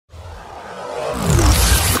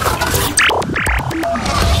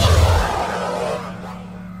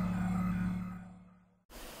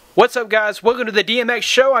What's up, guys? Welcome to the DMX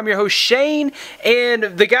show. I'm your host Shane, and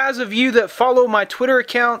the guys of you that follow my Twitter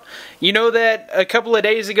account, you know that a couple of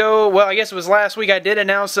days ago, well, I guess it was last week, I did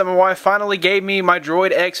announce that my wife finally gave me my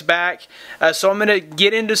DroidX back. So I'm going to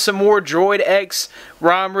get into some more DroidX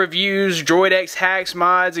ROM reviews, DroidX hacks,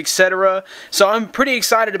 mods, etc. So I'm pretty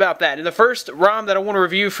excited about that. And the first ROM that I want to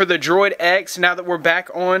review for the DroidX, now that we're back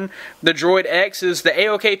on the DroidX, is the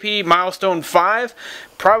AOKP Milestone 5.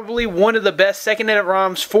 Probably one of the best second-edit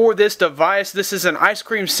ROMs for this device. This is an ice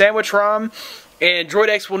cream sandwich ROM, and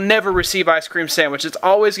DroidX will never receive ice cream sandwich. It's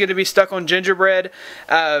always going to be stuck on gingerbread.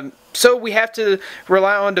 So we have to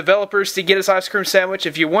rely on developers to get us ice cream sandwich.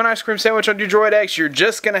 If you want ice cream sandwich on your DroidX, you're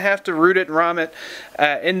just going to have to root it and ROM it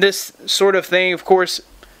in this sort of thing. Of course,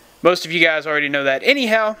 most of you guys already know that.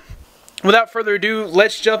 Anyhow, without further ado,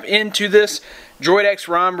 let's jump into this DroidX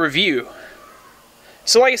ROM review.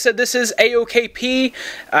 So like I said, this is AOKP.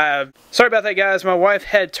 Sorry about that, guys. My wife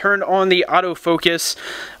had turned on the autofocus.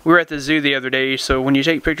 We were at the zoo the other day, so when you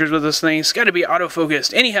take pictures with this thing, it's got to be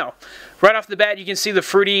autofocused. Anyhow, right off the bat, you can see the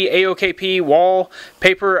fruity AOKP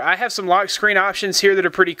wallpaper. I have some lock screen options here that are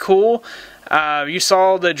pretty cool. You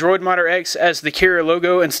saw the DroidX as the carrier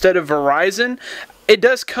logo instead of Verizon. It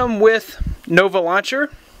does come with Nova Launcher,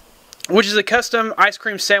 which is a custom ice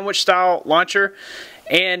cream sandwich style launcher.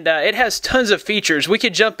 And it has tons of features. We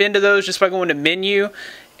could jump into those just by going to menu,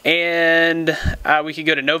 and we could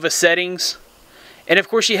go to Nova settings. And of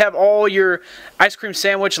course you have all your ice cream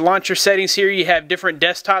sandwich launcher settings here. You have different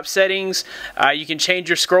desktop settings. You can change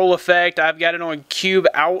your scroll effect. I've got it on cube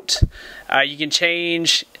out. You can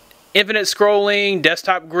change infinite scrolling,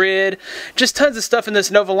 desktop grid, just tons of stuff in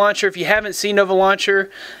this Nova Launcher. If you haven't seen Nova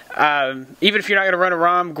Launcher, even if you're not going to run a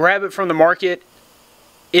ROM, grab it from the market.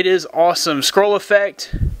 It is awesome. Scroll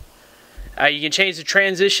effect. You can change the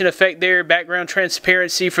transition effect there, background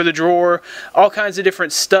transparency for the drawer, all kinds of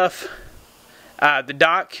different stuff. The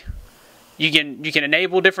dock, you can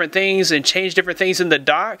enable different things and change different things in the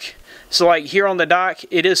dock. So like here on the dock,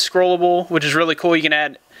 it is scrollable, which is really cool. You can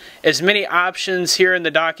add as many options here in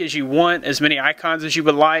the dock as you want, as many icons as you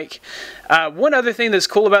would like. One other thing that's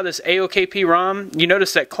cool about this AOKP ROM, you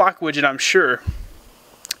notice that clock widget, I'm sure.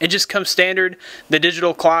 It just comes standard, the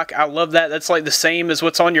digital clock. I love that. That's like the same as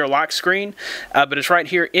what's on your lock screen, but it's right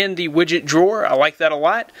here in the widget drawer. I like that a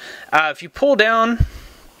lot. If you pull down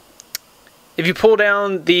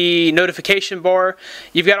the notification bar,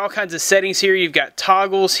 you've got all kinds of settings here. You've got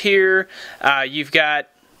toggles here. You've got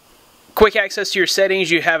quick access to your settings.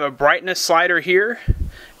 You have a brightness slider here.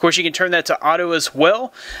 Of course, you can turn that to auto as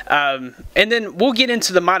well. And then we'll get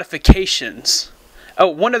into the modifications. Oh,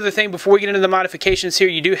 one other thing before we get into the modifications here,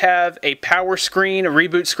 you do have a power screen, a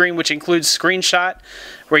reboot screen, which includes screenshot,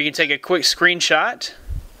 where you can take a quick screenshot,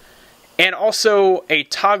 and also a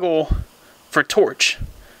toggle for torch.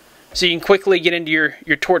 So you can quickly get into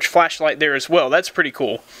your torch flashlight there as well. That's pretty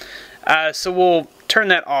cool. So we'll turn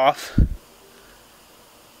that off.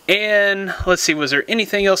 And let's see, was there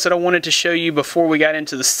anything else that I wanted to show you before we got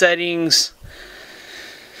into the settings?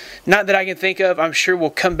 Not that I can think of. I'm sure we'll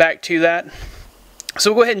come back to that. So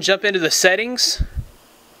we'll go ahead and jump into the settings,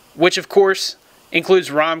 which of course includes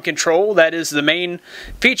ROM control. That is the main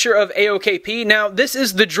feature of AOKP. Now this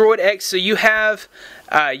is the DroidX, so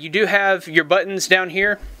you do have your buttons down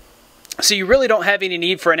here. So you really don't have any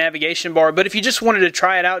need for a navigation bar, but if you just wanted to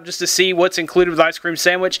try it out just to see what's included with ice cream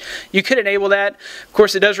sandwich, you could enable that. Of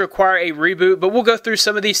course, it does require a reboot, but we'll go through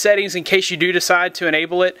some of these settings in case you do decide to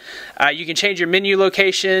enable it. You can change your menu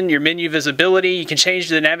location, your menu visibility, you can change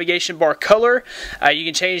the navigation bar color, you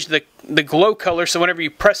can change the glow color, so whenever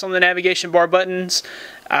you press on the navigation bar buttons,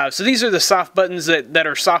 so these are the soft buttons that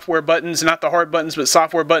are software buttons, not the hard buttons, but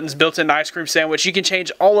software buttons built into Ice Cream Sandwich. You can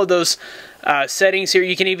change all of those settings here.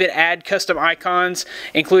 You can even add custom icons,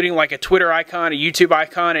 including like a Twitter icon, a YouTube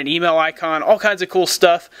icon, an email icon, all kinds of cool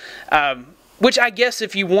stuff. Which I guess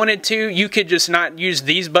if you wanted to, you could just not use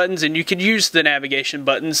these buttons and you could use the navigation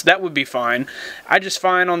buttons. That would be fine. I just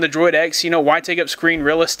find on the DroidX, you know, why take up screen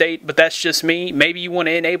real estate? But that's just me. Maybe you want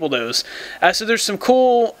to enable those. So there's some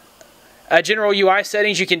cool general UI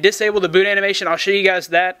settings. You can disable the boot animation. I'll show you guys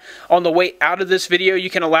that on the way out of this video. You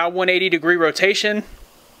can allow 180-degree rotation,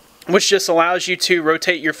 which just allows you to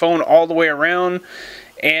rotate your phone all the way around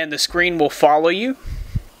and the screen will follow you.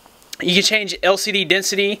 You can change LCD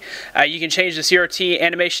density. You can change the CRT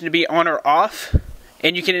animation to be on or off.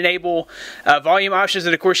 And you can enable volume options,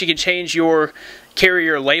 and of course you can change your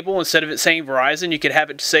carrier label. Instead of it saying Verizon, you could have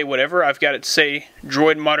it to say whatever. I've got it to say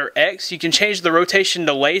DroidX. You can change the rotation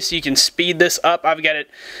delay, so you can speed this up. I've got it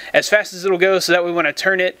as fast as it'll go, so that way when I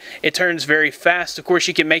turn it, it turns very fast. Of course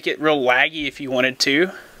you can make it real laggy if you wanted to.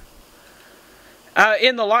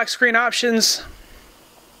 In the lock screen options,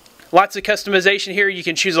 lots of customization here. You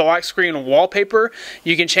can choose a lock screen wallpaper.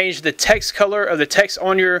 You can change the text color of the text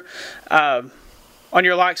on your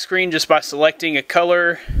lock screen just by selecting a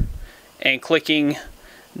color and clicking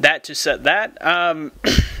that to set that.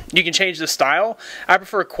 You can change the style. I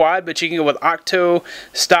prefer quad, but you can go with octo,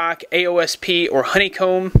 stock, AOSP, or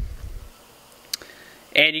honeycomb.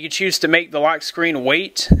 And you can choose to make the lock screen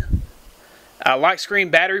weight. Lock screen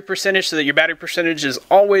battery percentage, so that your battery percentage is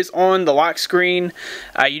always on the lock screen.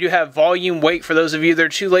 You do have volume wake. For those of you that are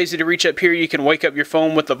too lazy to reach up here, you can wake up your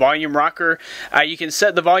phone with the volume rocker. You can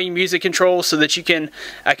set the volume music control so that you can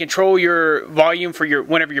control your volume for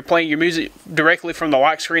whenever you're playing your music directly from the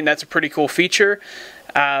lock screen. That's a pretty cool feature.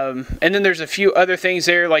 And then there's a few other things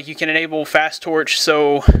there, like you can enable fast torch.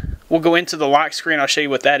 So we'll go into the lock screen. I'll show you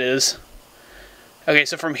what that is. Okay,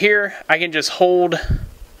 so from here I can just hold,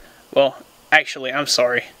 well, actually, I'm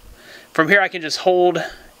sorry. From here I can just hold,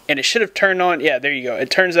 and it should have turned on. Yeah, there you go.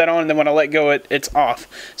 It turns that on, and then when I let go, it's off.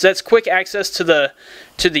 So that's quick access to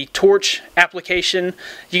the torch application.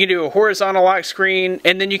 You can do a horizontal lock screen,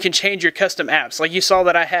 and then you can change your custom apps. Like you saw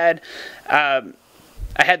that I had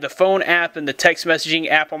the phone app and the text messaging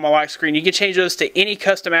app on my lock screen. You can change those to any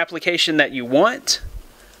custom application that you want.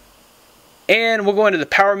 And we'll go into the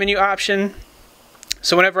power menu option.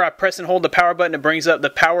 So whenever I press and hold the power button, it brings up the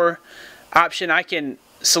power option. I can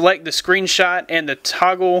select the screenshot and the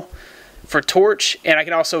toggle for torch, and I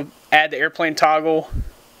can also add the airplane toggle.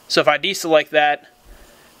 So if I deselect that,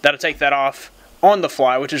 that'll take that off on the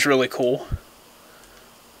fly, which is really cool.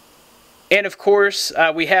 And of course,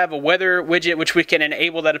 we have a weather widget, which we can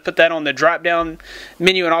enable that to put that on the drop down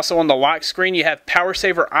menu and also on the lock screen. You have power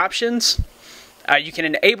saver options. You can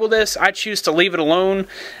enable this. I choose to leave it alone.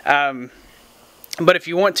 But if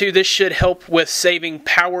you want to, this should help with saving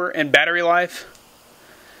power and battery life.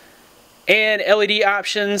 And LED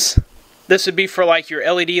options. This would be for like your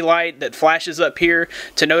LED light that flashes up here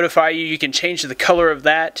to notify you. You can change the color of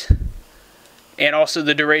that and also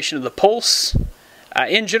the duration of the pulse.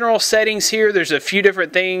 In general settings here, there's a few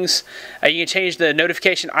different things. You can change the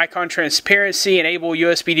notification icon transparency, enable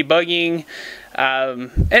USB debugging,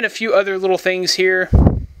 and a few other little things here.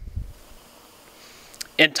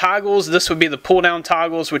 And toggles, this would be the pull down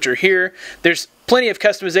toggles, which are here. There's plenty of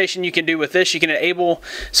customization you can do with this. You can enable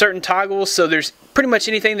certain toggles, so there's pretty much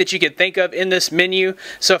anything that you could think of in this menu.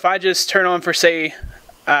 So if I just turn on for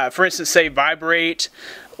instance, say vibrate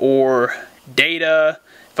or data,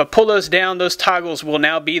 if I pull those down, those toggles will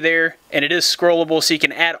now be there, and it is scrollable, so you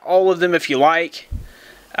can add all of them if you like.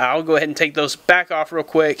 I'll go ahead and take those back off real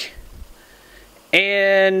quick.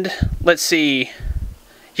 And let's see.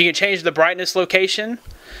 You can change the brightness location,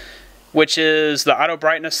 which is the auto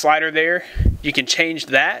brightness slider there. You can change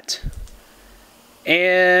that.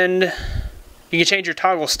 And you can change your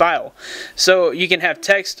toggle style. So you can have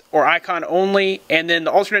text or icon only, and then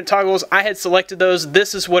the alternate toggles, I had selected those.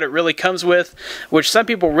 This is what it really comes with, which some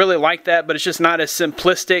people really like that, but it's just not as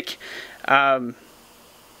simplistic. To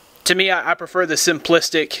me, I prefer the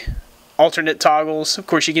simplistic alternate toggles. Of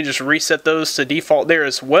course, you can just reset those to default there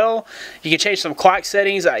as well. You can change some clock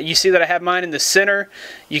settings. You see that I have mine in the center.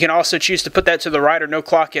 You can also choose to put that to the right or no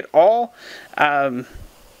clock at all.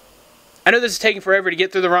 I know this is taking forever to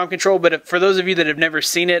get through the ROM control, but for those of you that have never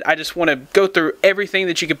seen it, I just want to go through everything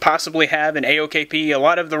that you could possibly have in AOKP. A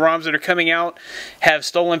lot of the ROMs that are coming out have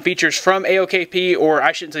stolen features from AOKP, or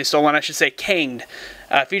I shouldn't say stolen, I should say Kanged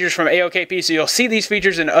features from AOKP. So you'll see these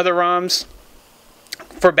features in other ROMs.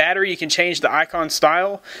 For battery, you can change the icon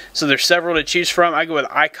style. So there's several to choose from. I go with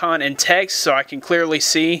icon and text so I can clearly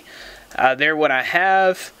see there what I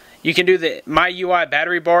have. You can do the My UI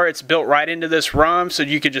battery bar. It's built right into this ROM, so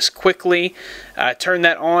you could just quickly turn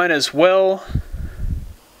that on as well.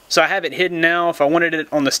 So I have it hidden now. If I wanted it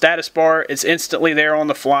on the status bar, it's instantly there on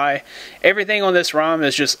the fly. Everything on this ROM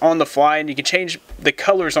is just on the fly, and you can change the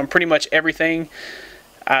colors on pretty much everything.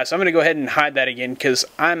 So I'm going to go ahead and hide that again because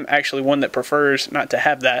I'm actually one that prefers not to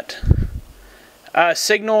have that.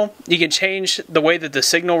 Signal, you can change the way that the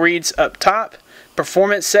signal reads up top.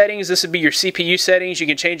 Performance settings, this would be your CPU settings. You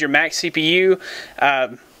can change your max CPU.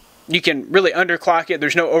 You can really underclock it.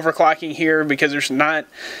 There's no overclocking here because there's not.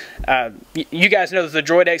 You guys know that the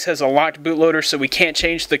DroidX has a locked bootloader, so we can't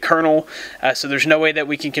change the kernel. So there's no way that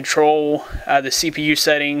we can control the CPU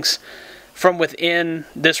settings from within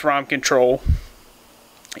this ROM control.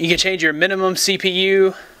 You can change your minimum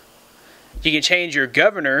CPU. You can change your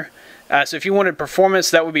governor. So if you wanted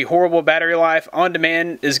performance, that would be horrible battery life. On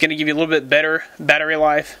demand is going to give you a little bit better battery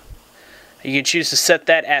life. You can choose to set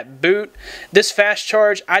that at boot. This fast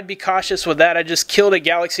charge, I'd be cautious with that. I just killed a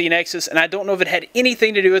Galaxy Nexus, and I don't know if it had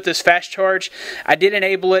anything to do with this fast charge. I did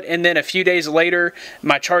enable it, and then a few days later,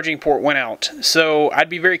 my charging port went out. So I'd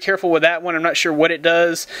be very careful with that one. I'm not sure what it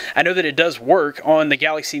does. I know that it does work on the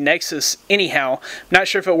Galaxy Nexus anyhow. I'm not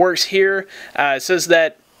sure if it works here. It says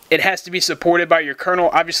that it has to be supported by your kernel.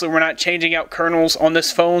 Obviously, we're not changing out kernels on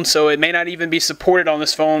this phone, so it may not even be supported on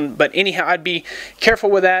this phone. But anyhow, I'd be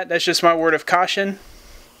careful with that. That's just my word of caution.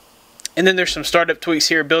 And then there's some startup tweaks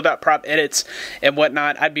here, build.prop edits and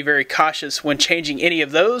whatnot. I'd be very cautious when changing any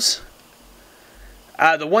of those.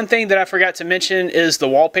 The one thing that I forgot to mention is the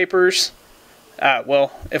wallpapers.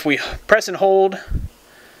 Well, if we press and hold,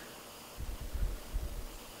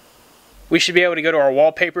 we should be able to go to our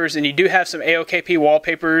wallpapers, and you do have some AOKP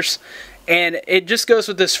wallpapers, and it just goes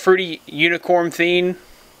with this fruity unicorn theme.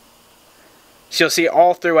 So you'll see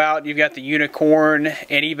all throughout, you've got the unicorn,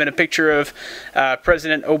 and even a picture of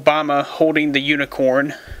President Obama holding the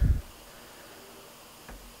unicorn.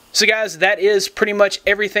 So guys, that is pretty much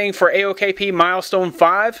everything for AOKP Milestone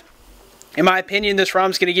 5. In my opinion, this ROM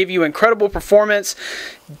is going to give you incredible performance,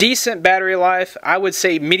 decent battery life. I would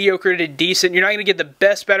say mediocre to decent. You're not going to get the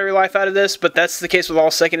best battery life out of this, but that's the case with all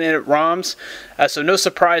second-gen ROMs, so no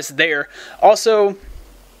surprise there. Also,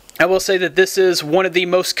 I will say that this is one of the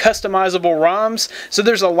most customizable ROMs, so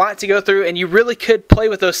there's a lot to go through, and you really could play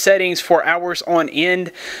with those settings for hours on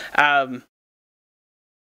end.